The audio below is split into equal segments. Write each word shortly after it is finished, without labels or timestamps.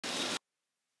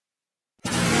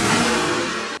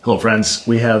Hello friends,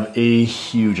 we have a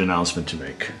huge announcement to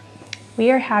make. We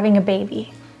are having a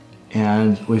baby.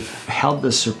 And we've held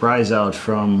this surprise out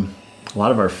from a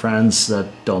lot of our friends that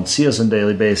don't see us on a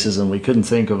daily basis, and we couldn't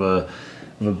think of a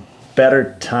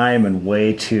better time and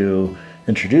way to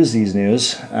introduce these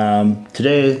news.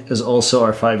 Today is also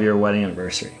our 5-year wedding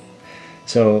anniversary.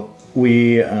 So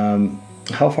we,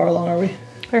 how far along are we?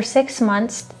 We're 6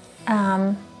 months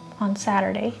on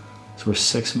Saturday. So we're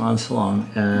 6 months along,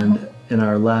 and in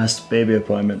our last baby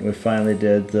appointment, we finally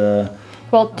did the...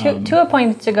 Well, two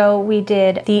appointments ago, we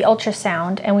did the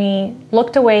ultrasound, and we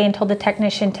looked away and told the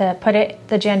technician to put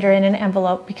the gender in an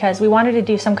envelope because we wanted to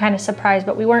do some kind of surprise,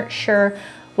 but we weren't sure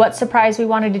what surprise we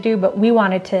wanted to do, but we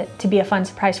wanted to be a fun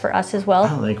surprise for us as well. I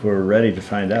don't think we're ready to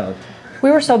find out.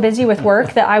 We were so busy with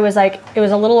work that I was like, it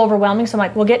was a little overwhelming, so I'm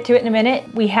like, we'll get to it in a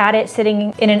minute. We had it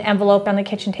sitting in an envelope on the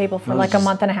kitchen table for like a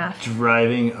month and a half.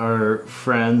 Driving our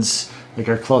friends, like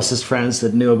our closest friends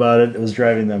that knew about it, it was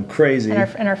driving them crazy. And our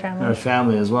family. And our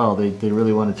family as well. They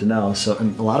really wanted to know. So,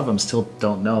 and a lot of them still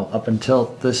don't know up until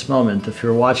this moment. If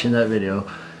you're watching that video,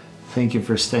 thank you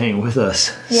for staying with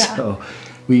us. Yeah. So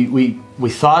we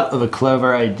thought of a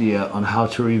clever idea on how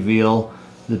to reveal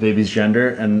the baby's gender,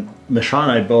 and Michon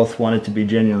and I both wanted to be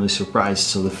genuinely surprised.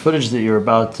 So the footage that you're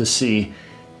about to see,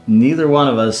 neither one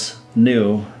of us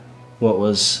knew what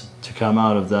was to come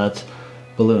out of that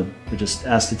balloon. We just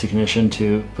asked the technician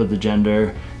to put the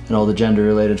gender and all the gender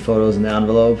related photos in the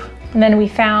envelope. And then we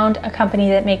found a company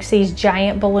that makes these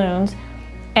giant balloons,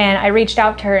 and I reached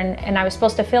out to her, and I was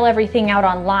supposed to fill everything out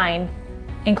online,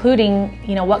 including,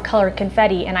 you know, what color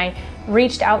confetti, and I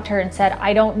reached out to her and said,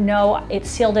 I don't know, it's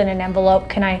sealed in an envelope.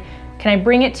 Can I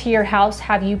bring it to your house,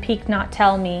 have you peek, not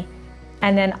tell me?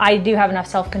 And then I do have enough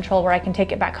self-control where I can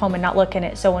take it back home and not look in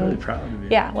it. So when, really proud of you.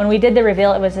 Yeah, when we did the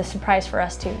reveal, it was a surprise for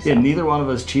us too. So. Yeah, neither one of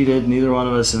us cheated, neither one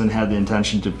of us even had the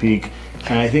intention to peek.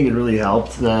 And I think it really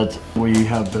helped that we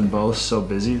have been both so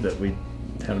busy that we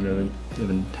haven't really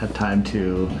even had time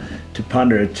to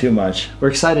ponder it too much. We're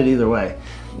excited either way.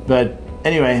 But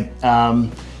anyway,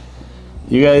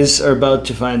 you guys are about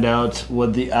to find out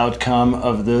what the outcome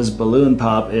of this balloon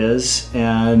pop is,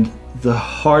 and the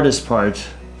hardest part,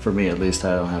 for me at least,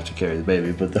 I don't have to carry the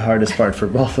baby, but the hardest part for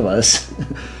both of us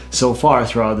so far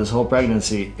throughout this whole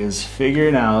pregnancy is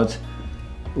figuring out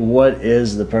what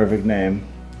is the perfect name.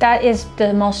 That is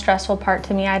the most stressful part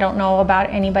to me. I don't know about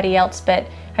anybody else, but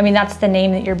I mean, that's the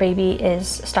name that your baby is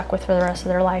stuck with for the rest of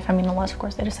their life. I mean, unless of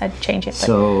course they decide to change it. But.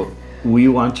 So we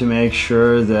want to make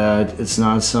sure that it's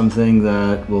not something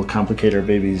that will complicate our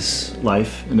baby's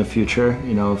life in the future.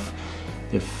 You know,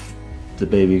 if the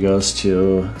baby goes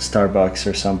to Starbucks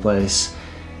or someplace,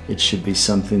 it should be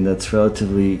something that's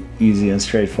relatively easy and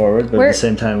straightforward, but at the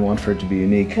same time, we want for it to be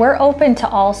unique. We're open to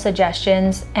all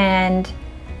suggestions, and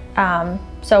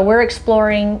so we're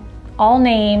exploring all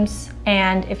names,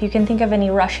 and if you can think of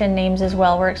any Russian names as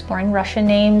well, we're exploring Russian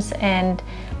names, and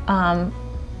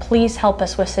please help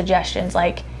us with suggestions.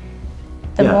 Like,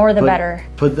 the more the better.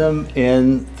 Put them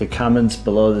in the comments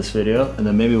below this video, and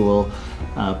then maybe we'll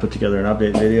put together an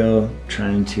update video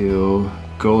trying to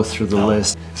go through the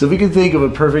list. So if we can think of a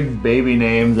perfect baby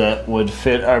name that would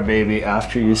fit our baby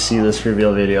after you see this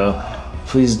reveal video,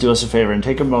 please do us a favor and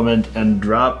take a moment and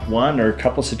drop one or a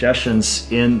couple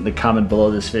suggestions in the comment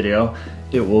below this video.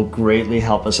 It will greatly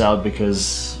help us out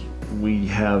because we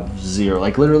have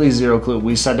literally zero clue.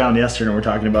 We sat down yesterday and we're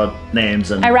talking about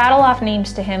names, and I rattle off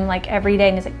names to him like every day,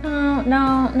 and he's like, no,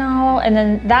 no, no, and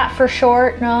then that for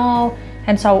short, no.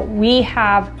 And so we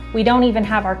don't even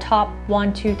have our top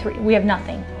 1, 2, 3. We have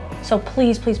nothing. So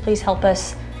please, please, please help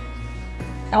us.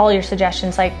 All your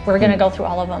suggestions, like, we're gonna go through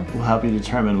all of them. We'll help you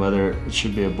determine whether it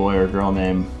should be a boy or girl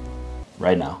name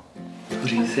right now. What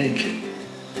do you think?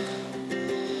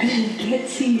 I can't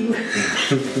see you.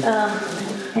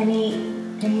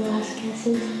 Any last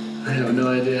guesses? I have no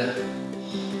idea.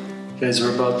 You guys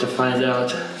are about to find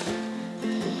out.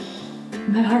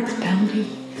 My heart's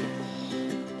pounding.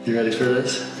 You ready for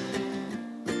this?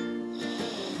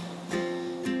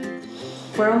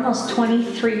 We're almost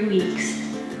 23 weeks.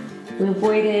 We've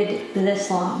waited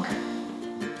this long.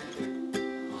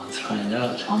 Let's find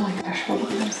out. Oh my gosh, hold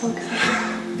on, I'm so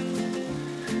excited.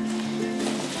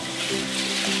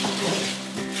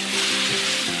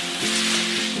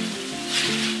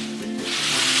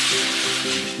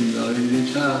 No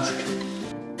easy task.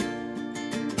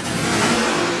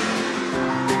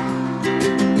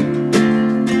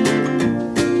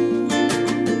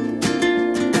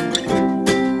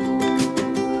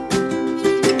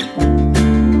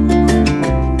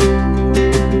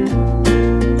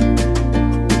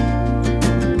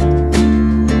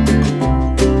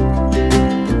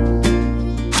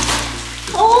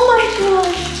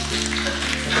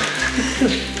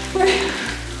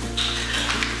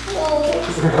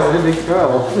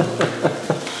 trouble.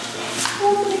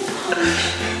 Oh my gosh.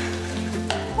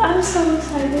 I'm so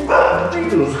excited. Are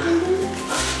you excited?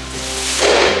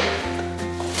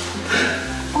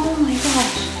 Oh my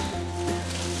gosh.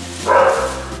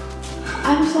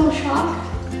 I'm so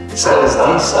shocked. So is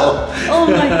Diesel. Oh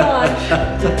my gosh.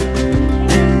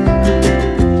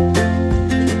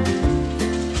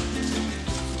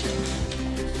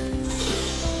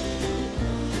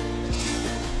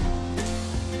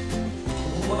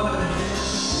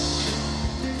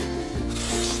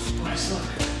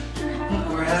 Look,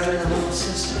 we're having a little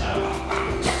sister.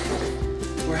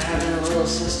 We're having a little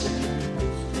sister.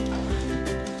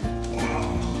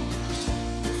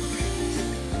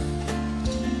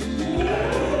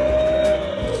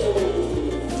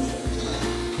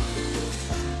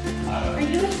 Are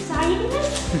you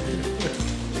excited?